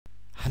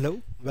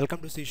Hello,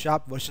 welcome to C#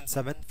 version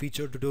 7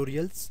 feature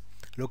tutorials,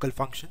 local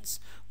functions,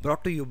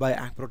 brought to you by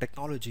Ampro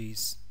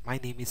Technologies. My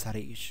name is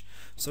Harish.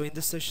 So in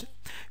this session,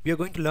 we are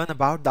going to learn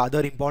about the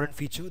other important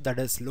feature, that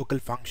is local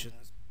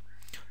functions.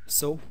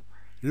 So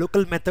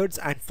local methods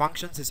and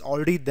functions is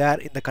already there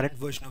in the current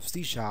version of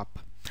C#,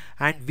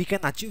 and we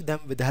can achieve them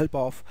with the help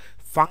of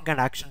func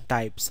and action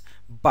types,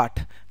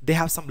 but they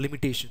have some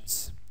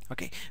limitations.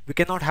 Okay, we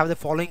cannot have the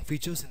following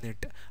features in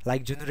it,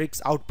 like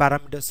generics, out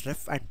parameters,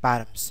 ref and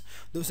params.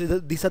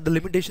 These are the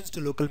limitations to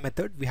local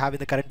method we have in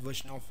the current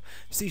version of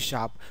C#.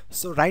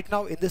 So right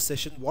now in this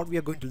session, what we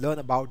are going to learn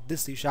about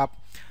this C#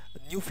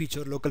 new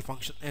feature local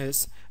function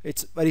is,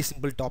 it's very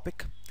simple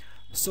topic.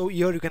 So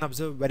here you can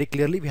observe very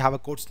clearly we have a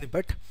code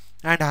snippet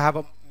and I have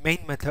a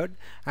main method,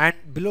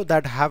 and below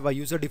that I have a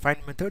user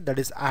defined method, that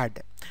is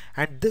add,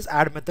 and this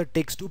add method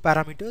takes two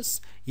parameters,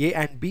 a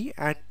and b,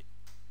 and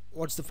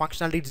what's the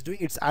functionality it's doing?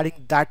 It's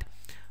adding that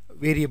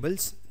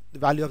variables, the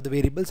value of the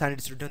variables, and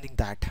it's returning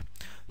that.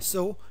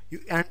 So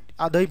and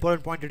other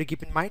important point to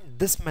keep in mind,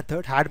 this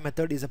method, add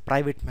method, is a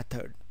private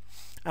method.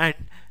 And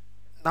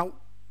now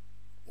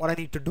what I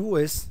need to do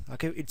is,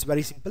 okay, it's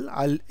very simple.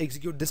 I'll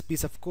execute this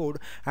piece of code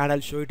and I'll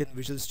show it in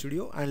Visual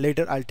Studio, and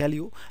later I'll tell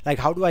you like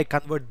how do I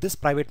convert this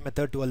private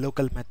method to a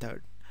local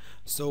method.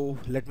 So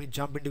let me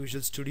jump into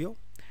Visual Studio,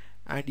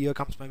 and here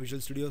comes my Visual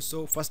Studio.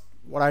 So first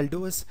what I'll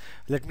do is,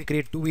 let me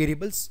create two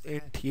variables,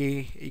 int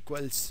a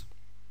equals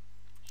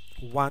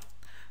 1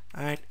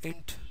 and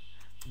int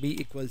b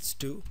equals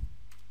 2,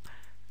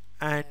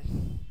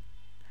 and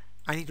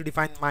I need to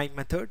define my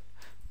method,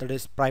 that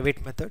is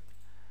private method,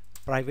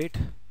 private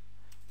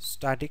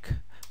static.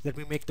 Let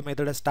me make the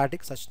method as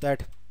static such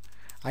that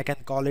I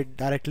can call it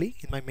directly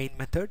in my main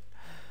method.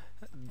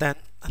 Then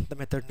the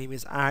method name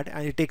is add,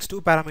 and it takes two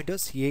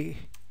parameters, a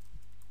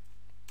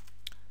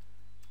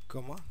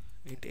comma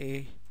int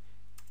a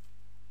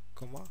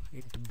comma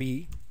int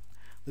b.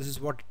 This is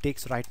what it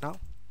takes right now,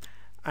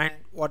 and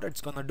what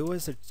it's gonna do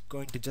is it's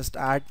going to just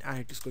add and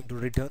it is going to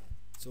return,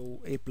 so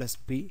a plus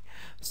b.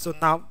 So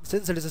now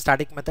since it is a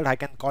static method, I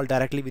can call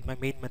directly with my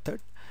main method.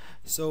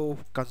 So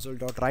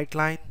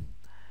Console.WriteLine,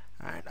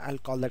 and I'll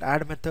call that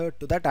add method.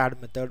 To that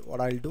add method,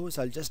 what I'll do is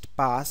I'll just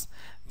pass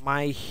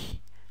my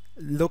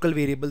local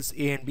variables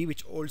a and b,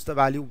 which holds the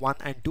value 1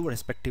 and 2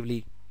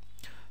 respectively.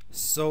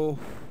 So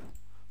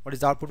what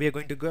is the output we are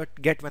going to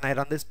get when I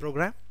run this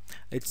program?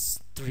 It's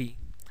 3.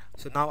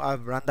 So now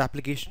I've run the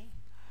application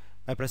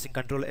by pressing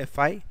Ctrl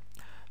F5.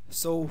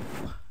 So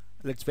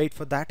let's wait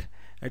for that.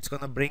 It's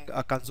gonna bring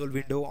a console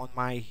window on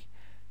my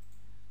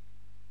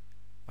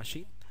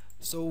machine.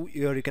 So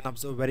here you can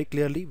observe very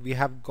clearly we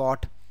have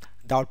got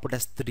the output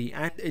as 3,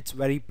 and it's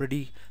very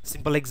pretty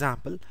simple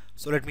example.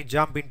 So let me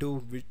jump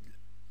into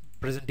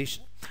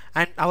presentation,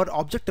 and our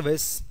objective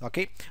is,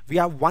 okay, we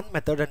have one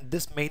method and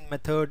this main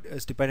method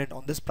is dependent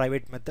on this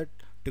private method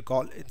to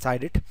call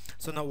inside it.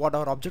 So now what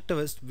our objective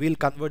is, we'll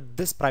convert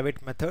this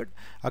private method,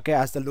 okay,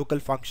 as the local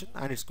function,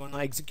 and it's going to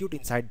execute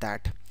inside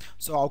that.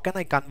 So how can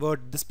I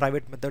convert this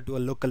private method to a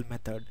local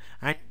method?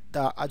 And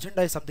the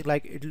agenda is something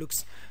like, it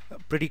looks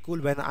pretty cool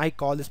when I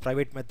call this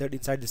private method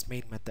inside this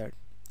main method.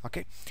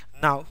 Okay,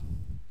 now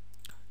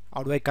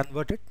how do I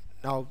convert it?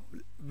 Now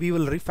we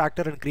will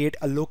refactor and create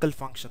a local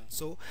function.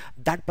 So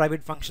that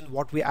private function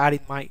what we add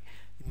in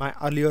my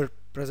earlier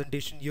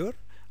presentation here,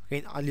 okay,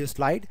 in earlier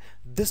slide,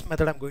 this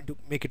method I'm going to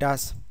make it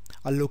as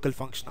a local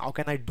function. How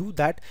can I do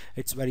that?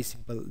 It's very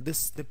simple. This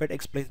snippet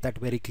explains that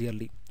very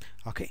clearly.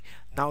 Okay,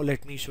 now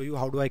let me show you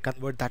how do I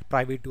convert that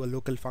private to a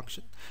local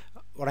function.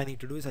 What I need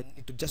to do is I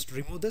need to just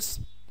remove this,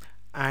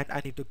 and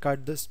I need to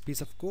cut this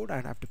piece of code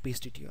and I have to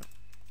paste it here.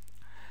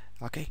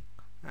 Okay,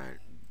 and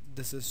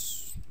this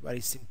is very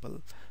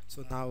simple.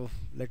 So now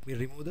let me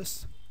remove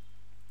this,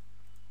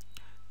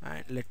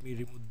 and let me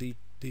remove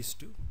these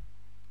two.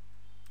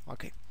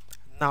 Okay,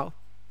 now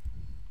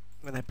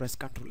when I press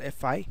Ctrl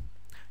F5, you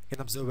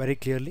can observe very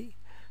clearly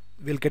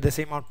we'll get the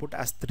same output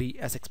as 3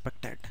 as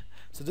expected.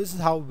 So this is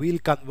how we'll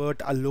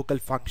convert a local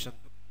function.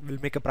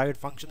 We'll make a private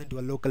function into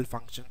a local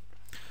function.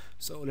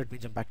 So let me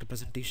jump back to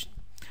presentation,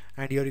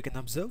 and here you can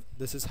observe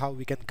this is how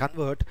we can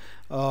convert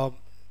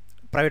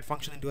private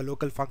function into a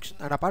local function.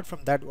 And apart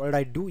from that, what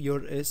I do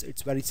here is,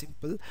 it's very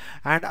simple,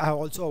 and I have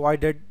also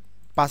avoided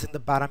passing the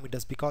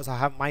parameters because I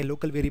have my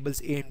local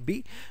variables a and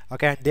b,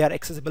 okay, and they are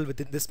accessible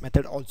within this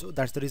method also.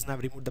 That's the reason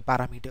I've removed the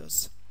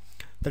parameters.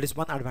 That is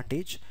one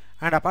advantage.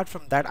 And apart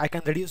from that, I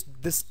can reduce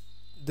this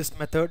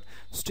method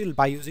still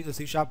by using the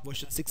C#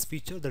 version 6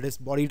 feature, that is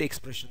bodied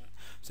expression.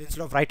 So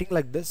instead of writing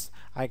like this,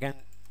 I can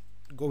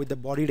go with the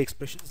bodied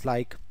expressions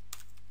like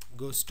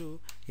goes to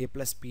a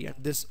plus b, and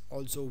this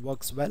also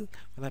works well.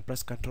 When I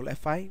press Ctrl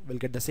F5, we'll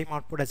get the same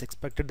output as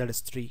expected, that is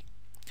 3.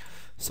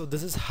 So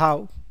this is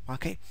how,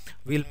 okay,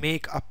 we'll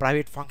make a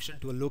private function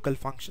to a local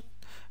function,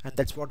 and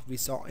that's what we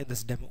saw in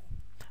this demo.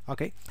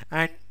 Okay,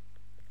 and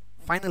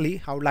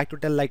finally I would like to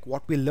tell like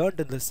what we learned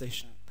in this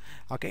session.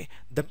 Okay,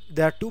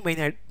 there are two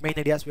main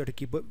ideas we have to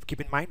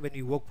keep in mind when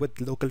we work with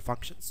local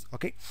functions.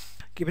 Okay,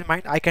 keep in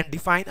mind I can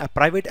define a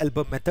private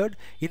helper method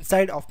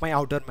inside of my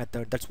outer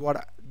method. That's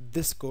what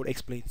this code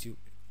explains you.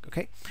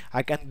 Okay,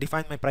 I can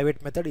define my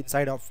private method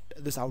inside of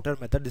this outer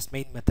method, this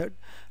main method.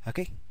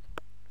 Okay,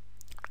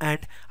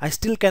 and I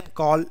still can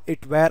call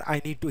it where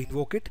I need to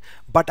invoke it,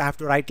 but I have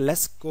to write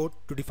less code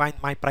to define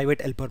my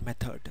private helper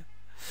method.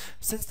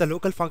 Since the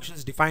local function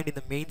is defined in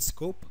the main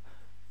scope,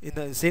 in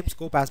the same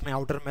scope as my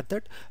outer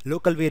method,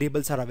 local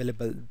variables are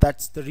available.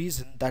 That's the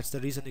reason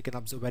you can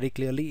observe very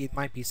clearly in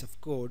my piece of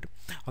code.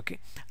 Okay,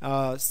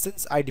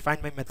 since I define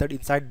my method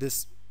inside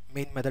this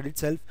main method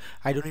itself,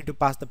 I don't need to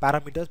pass the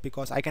parameters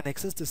because I can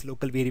access this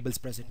local variables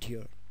present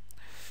here.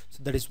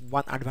 So that is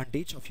one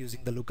advantage of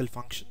using the local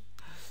function.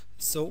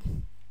 So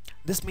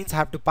this means I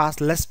have to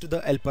pass less to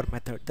the helper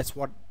method. That's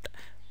what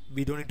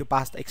we don't need to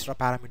pass the extra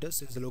parameters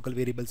since the local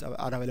variables are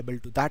available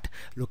to that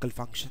local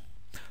function.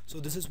 So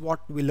this is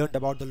what we learned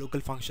about the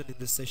local function in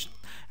this session,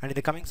 and in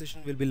the coming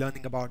session we'll be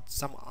learning about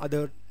some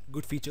other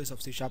good features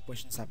of C#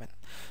 version 7.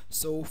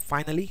 So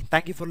finally,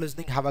 thank you for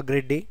listening. Have a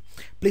great day.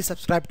 Please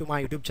subscribe to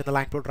my YouTube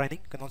channel Pro Training.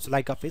 You can also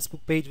like our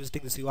Facebook page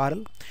visiting this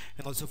URL,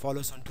 and also follow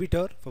us on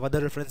Twitter. For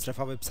further reference,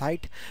 refer our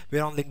website.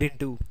 We're on LinkedIn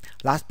too.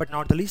 Last but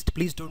not the least,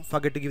 please don't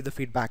forget to give the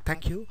feedback.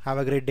 Thank you. Have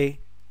a great day.